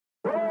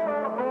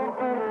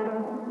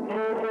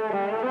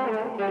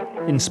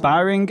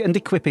inspiring and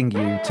equipping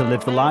you to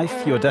live the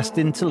life you're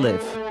destined to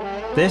live.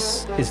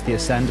 This is the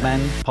Ascend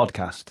Men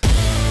podcast.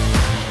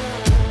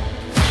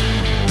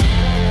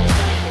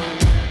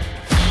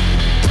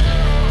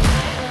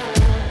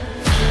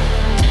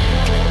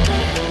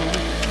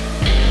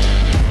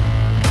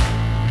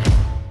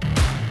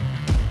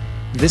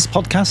 This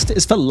podcast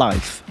is for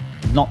life,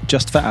 not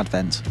just for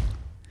Advent.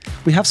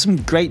 We have some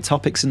great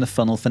topics in the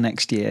funnel for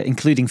next year,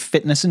 including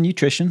fitness and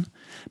nutrition,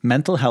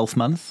 mental health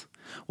month.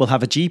 We'll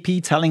have a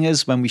GP telling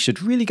us when we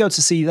should really go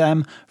to see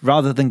them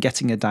rather than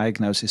getting a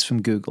diagnosis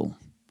from Google.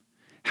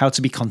 How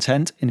to be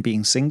content in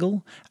being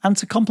single, and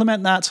to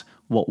complement that,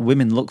 what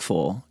women look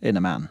for in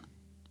a man.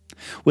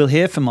 We'll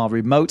hear from our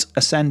remote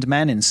Ascend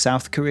men in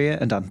South Korea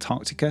and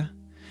Antarctica.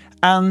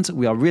 And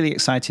we are really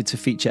excited to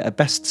feature a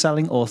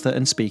best-selling author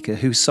and speaker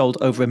who's sold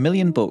over 1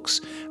 million books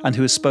and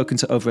who has spoken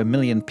to over 1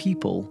 million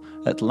people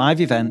at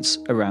live events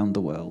around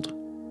the world.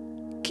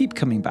 Keep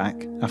coming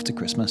back after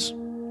Christmas.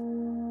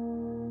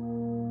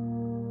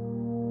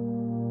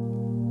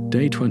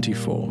 Day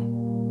 24.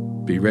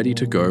 Be ready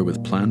to go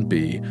with Plan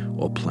B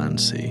or Plan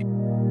C.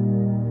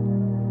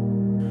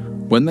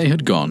 When they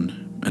had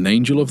gone, an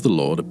angel of the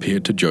Lord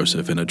appeared to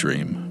Joseph in a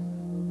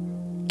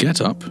dream.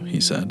 "Get up," he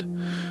said.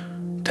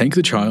 "Take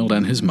the child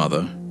and his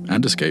mother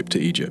and escape to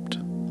Egypt.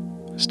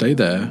 Stay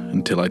there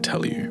until I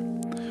tell you,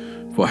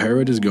 for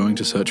Herod is going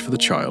to search for the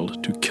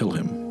child to kill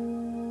him."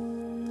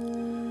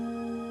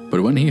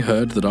 But when he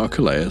heard that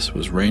Archelaus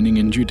was reigning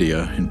in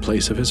Judea in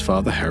place of his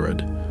father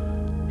Herod,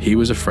 he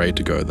was afraid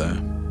to go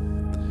there.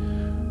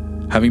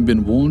 Having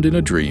been warned in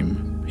a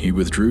dream, he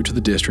withdrew to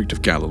the district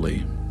of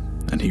Galilee,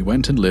 and he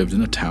went and lived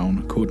in a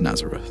town called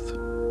Nazareth.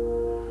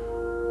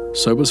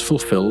 So was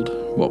fulfilled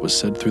what was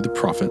said through the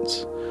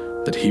prophets,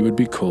 that he would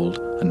be called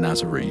a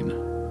Nazarene.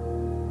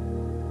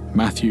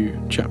 Matthew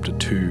chapter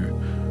 2,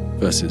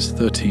 verses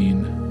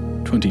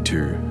 13,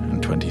 22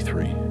 and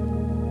 23.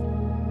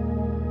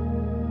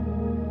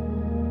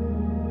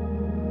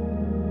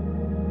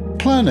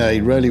 Plan A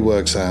rarely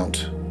works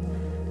out.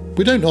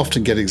 We don't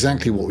often get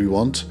exactly what we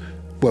want,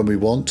 when we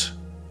want,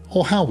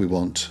 or how we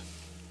want.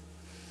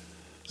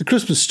 The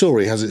Christmas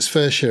story has its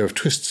fair share of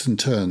twists and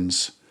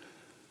turns.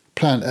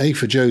 Plan A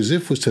for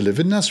Joseph was to live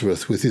in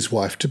Nazareth with his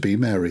wife-to-be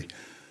Mary,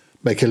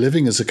 make a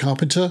living as a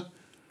carpenter,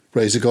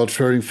 raise a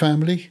God-fearing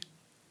family.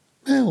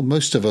 Well,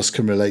 most of us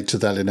can relate to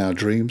that in our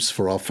dreams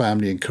for our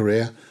family and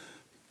career,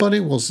 but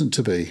it wasn't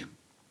to be.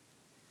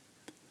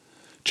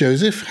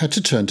 Joseph had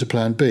to turn to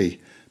Plan B,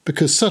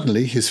 because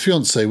suddenly his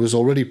fiancée was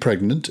already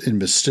pregnant in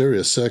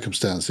mysterious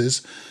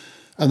circumstances,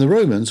 and the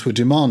Romans were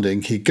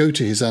demanding he go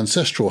to his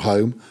ancestral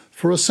home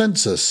for a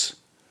census.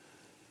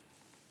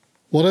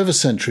 Whatever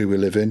century we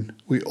live in,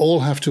 we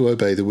all have to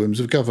obey the whims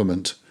of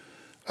government,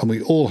 and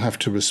we all have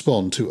to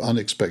respond to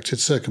unexpected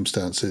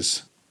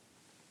circumstances.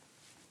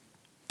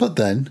 But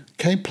then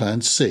came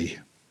Plan C.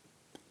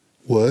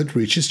 Word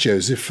reaches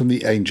Joseph from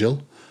the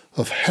angel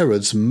of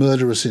Herod's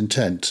murderous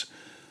intent,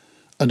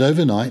 and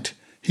overnight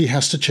he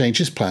has to change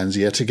his plans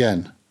yet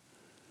again.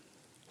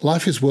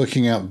 Life is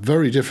working out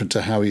very different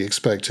to how he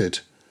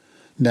expected.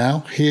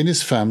 Now he and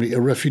his family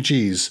are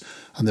refugees,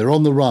 and they're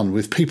on the run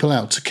with people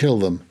out to kill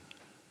them.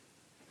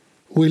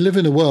 We live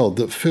in a world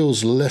that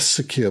feels less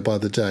secure by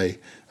the day,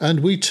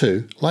 and we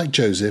too, like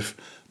Joseph,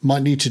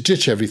 might need to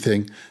ditch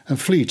everything and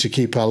flee to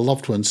keep our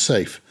loved ones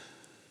safe.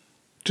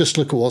 Just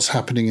look at what's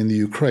happening in the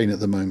Ukraine at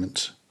the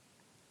moment.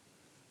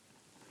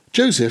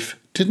 Joseph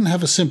didn't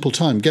have a simple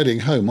time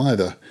getting home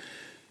either.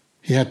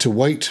 He had to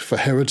wait for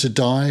Herod to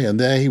die, and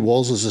there he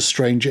was as a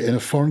stranger in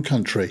a foreign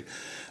country.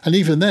 And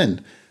even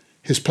then,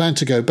 his plan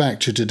to go back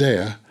to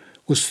Judea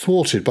was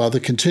thwarted by the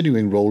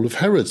continuing role of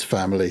Herod's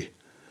family.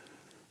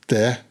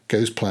 There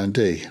goes Plan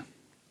D.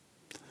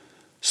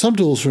 Some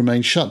doors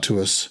remain shut to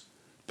us,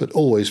 but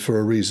always for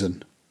a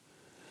reason.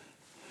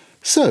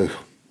 So,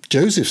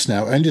 Joseph's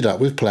now ended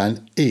up with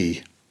Plan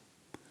E,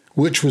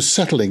 which was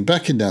settling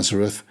back in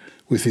Nazareth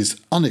with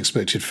his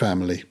unexpected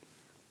family.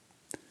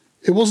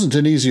 It wasn't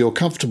an easy or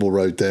comfortable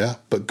road there,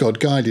 but God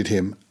guided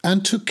him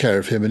and took care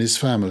of him and his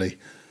family.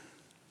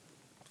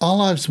 Our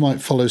lives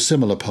might follow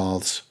similar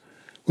paths,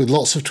 with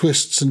lots of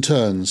twists and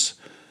turns,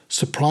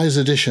 surprise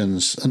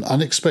additions and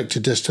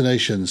unexpected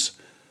destinations.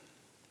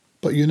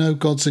 But you know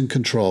God's in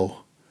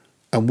control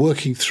and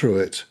working through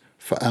it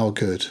for our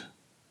good.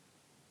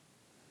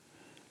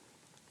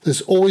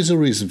 There's always a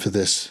reason for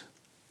this: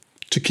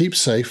 to keep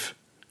safe,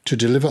 to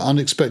deliver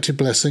unexpected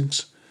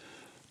blessings,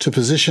 to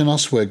position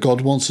us where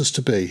God wants us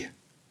to be.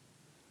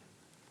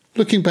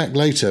 Looking back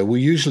later,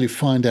 we usually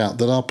find out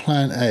that our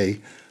Plan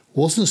A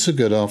wasn't so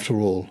good after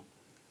all.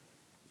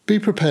 Be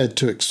prepared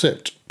to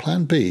accept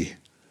Plan B,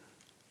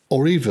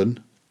 or even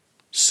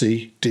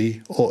C,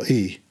 D, or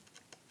E.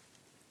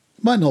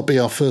 It might not be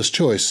our first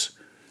choice,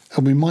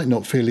 and we might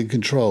not feel in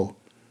control,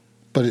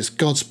 but it's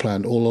God's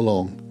plan all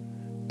along,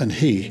 and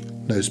He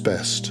knows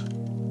best.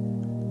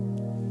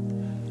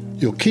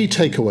 Your key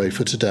takeaway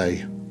for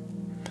today: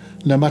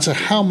 no matter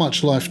how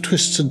much life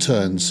twists and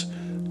turns,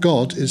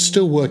 God is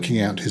still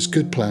working out His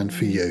good plan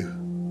for you.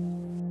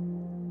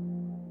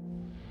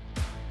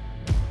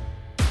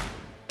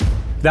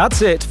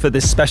 That's it for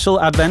this special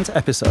Advent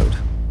episode.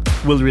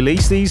 We'll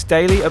release these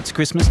daily up to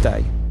Christmas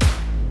Day.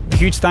 A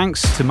huge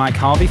thanks to Mike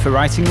Harvey for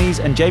writing these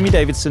and Jamie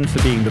Davidson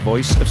for being the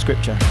voice of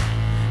Scripture.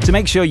 To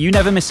make sure you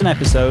never miss an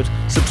episode,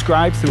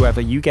 subscribe wherever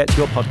you get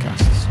your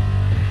podcasts.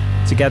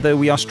 Together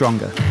we are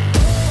stronger.